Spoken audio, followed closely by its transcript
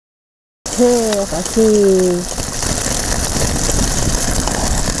así.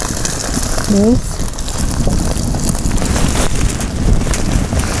 ¿Ves?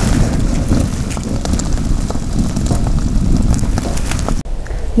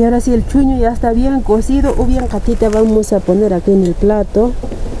 Y ahora sí el chuño ya está bien cocido o bien catita, vamos a poner aquí en el plato.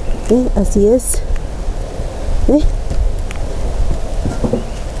 Así es.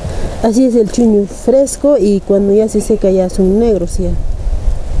 Así es el chuño fresco, y cuando ya se seca ya son negros ya.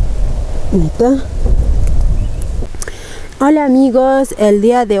 Ahí está. Hola amigos, el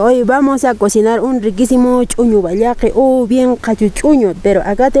día de hoy vamos a cocinar un riquísimo chuño vallaque o bien cachuchuño, pero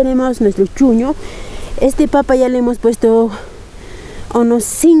acá tenemos nuestro chuño. Este papa ya le hemos puesto unos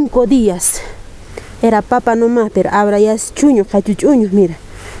 5 días. Era papa nomás, pero ahora ya es chuño, cachuchuño, mira.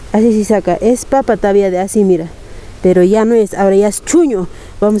 Así se saca, es papa todavía de así, mira. Pero ya no es, ahora ya es chuño.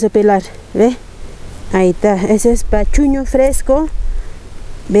 Vamos a pelar, ¿ve? Ahí está, ese es para chuño fresco.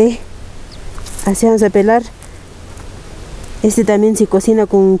 ¿Ve? Así vamos a pelar. Este también se cocina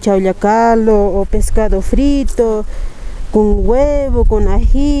con chaullacalo o pescado frito, con huevo, con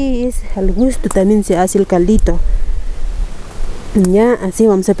ají, es al gusto también se hace el caldito. Ya, así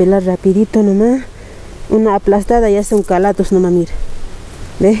vamos a pelar rapidito nomás. Una aplastada ya son calatos nomás, mira.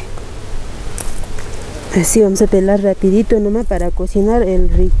 ¿Ve? Así vamos a pelar rapidito nomás para cocinar el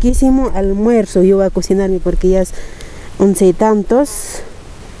riquísimo almuerzo. Yo voy a cocinarme porque ya es 11 y tantos.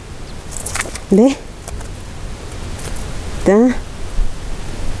 ¿Ve? ¿Está?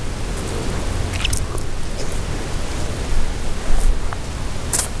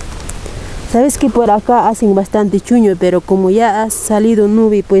 Sabes que por acá hacen bastante chuño, pero como ya ha salido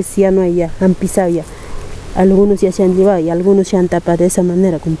nube, pues ya no hay, ya han pisado ya. Algunos ya se han llevado y algunos se han tapado de esa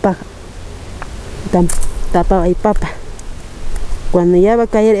manera con paja. Tapado ahí papa. Cuando ya va a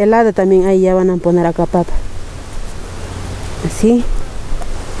caer helada también ahí ya van a poner acá papa. Así.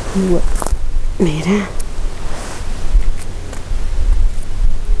 Mira.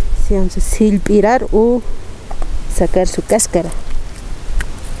 Así vamos a silpirar o sacar su cáscara.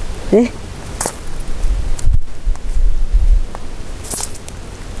 ¿Eh?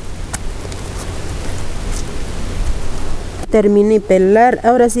 Terminé de pelar.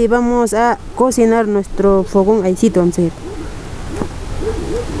 Ahora sí vamos a cocinar nuestro fogón. Ahí sí, vamos a ir.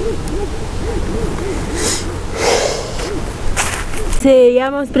 Sí, ya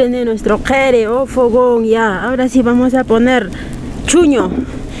hemos prendido nuestro jere o fogón ya. Ahora sí vamos a poner chuño.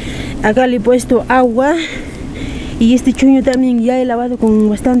 Acá le he puesto agua. Y este chuño también ya he lavado con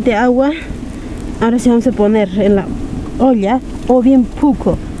bastante agua. Ahora sí vamos a poner en la olla o bien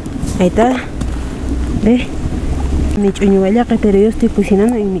poco. Ahí está. ¿Ve? Mi chuño vallaque, pero yo estoy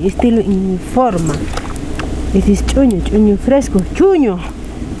cocinando en mi estilo, en mi forma. Este es chuño fresco, chuño.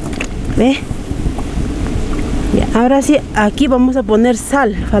 ¿Ve? Ya, ahora sí, aquí vamos a poner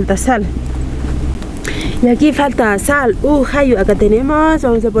sal, falta sal. Y aquí falta sal. Jayo, acá tenemos,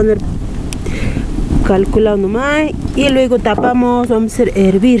 vamos a poner calculado nomás. Y luego tapamos, vamos a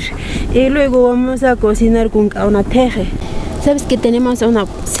hervir. Y luego vamos a cocinar con una teje. Sabes que tenemos una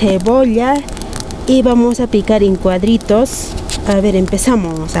cebolla. Y vamos a picar en cuadritos. A ver,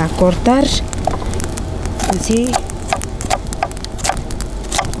 empezamos a cortar así.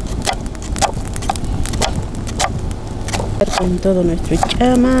 Con todo nuestro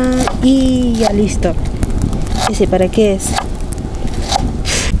chama y ya listo. ¿Ese para qué es?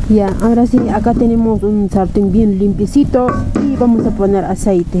 Ya, ahora sí, acá tenemos un sartén bien limpiecito y vamos a poner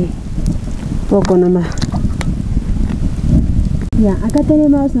aceite, poco nomás. Ya, acá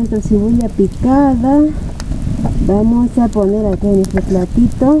tenemos nuestra cebolla picada. Vamos a poner acá en este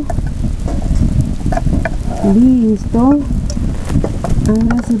platito. Listo.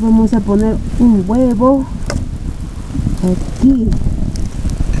 Ahora sí vamos a poner un huevo. Aquí.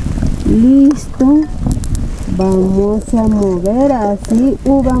 Listo. Vamos a mover así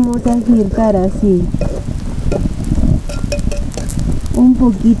o vamos a girar así. Un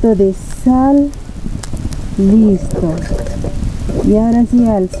poquito de sal. Listo. Y ahora sí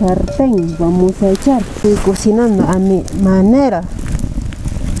al sartén vamos a echar. Estoy cocinando a mi manera.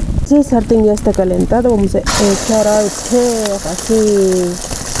 Si el sartén ya está calentado, vamos a echar así.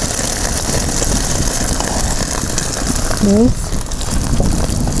 ¿Ves?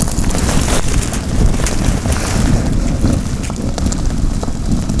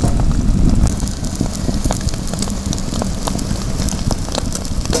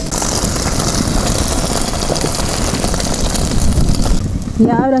 Y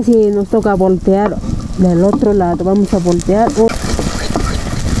ahora sí nos toca voltear del otro lado. Vamos a voltear. ¿Ves?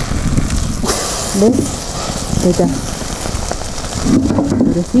 Ahí está.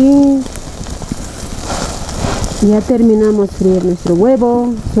 Ahora sí. Ya terminamos de freír nuestro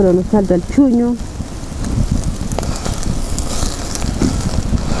huevo, solo nos falta el chuño.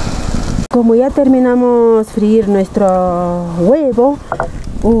 Como ya terminamos de freír nuestro huevo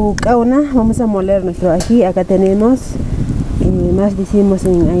o cauna, vamos a moler nuestro ají. Acá tenemos, más decimos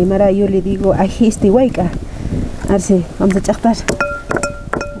en aymara, yo le digo ají istihuayca. A ver si vamos a chactar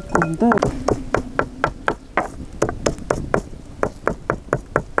con todo.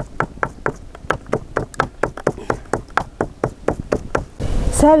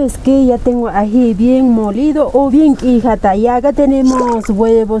 ¿Sabes qué? Ya tengo ají bien molido o bien quijata. Y acá tenemos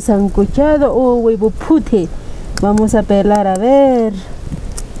huevo sancochado o huevo pute. Vamos a pelar, a ver.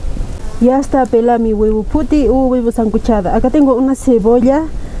 Ya está pelado mi huevo pute o huevo sancochado. Acá tengo una cebolla.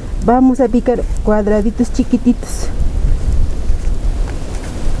 Vamos a picar cuadraditos chiquititos.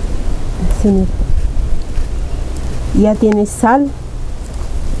 Así, mira. Ya tiene sal.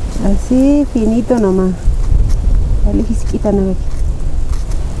 Así finito nomás. Dale, quita nada.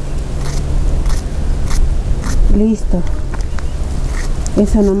 Listo,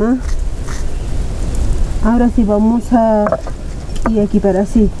 eso nomás. Ahora sí vamos a ir aquí para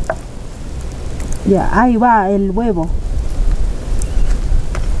así. Ya, ahí va el huevo.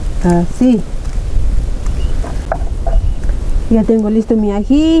 Así. Ya tengo listo mi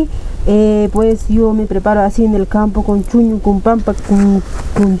ají. Pues yo me preparo así en el campo con chuño, con pampa,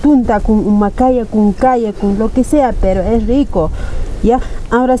 con tunta, con macaya, con calla, con lo que sea, pero es rico. Ya,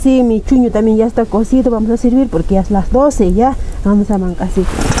 ahora sí mi chuño también ya está cocido, vamos a servir porque ya es las 12, ya vamos a mancar así.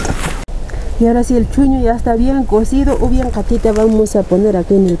 Y ahora sí el chuño ya está bien cocido o bien catita, vamos a poner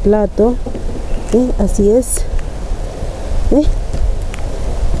aquí en el plato. Así es.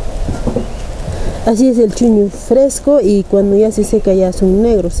 Así es el chuño fresco y cuando ya se seca ya son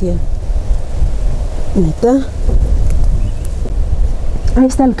negros ya. Ahí está. Ahí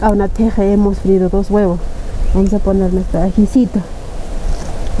está el caunateja, hemos frido 2 huevos. Vamos a poner nuestro ajicito.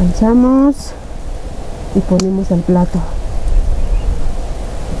 Manchamos y ponemos al plato.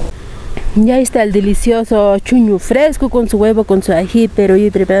 Ya está el delicioso chuño fresco con su huevo, con su ají, pero yo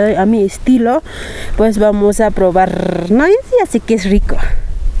he preparado a mi estilo. Pues vamos a probar. No, así que es rico.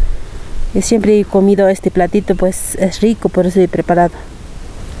 Yo siempre he comido este platito, pues es rico, por eso he preparado.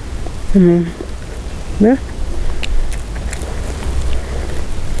 ¿Ve?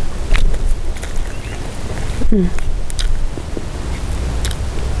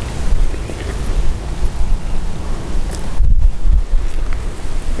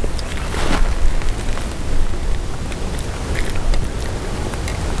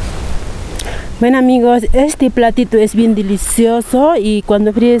 Bueno amigos, este platito es bien delicioso y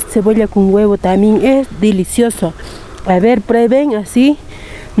cuando fríes cebolla con huevo también es delicioso. A ver, prueben así.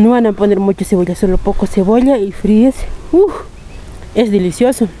 No van a poner mucho cebolla, solo poco cebolla y fríes. Es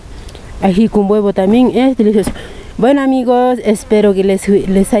delicioso. Ají con huevo también es delicioso. Bueno amigos, espero que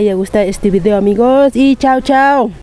les haya gustado este video amigos y chao chao.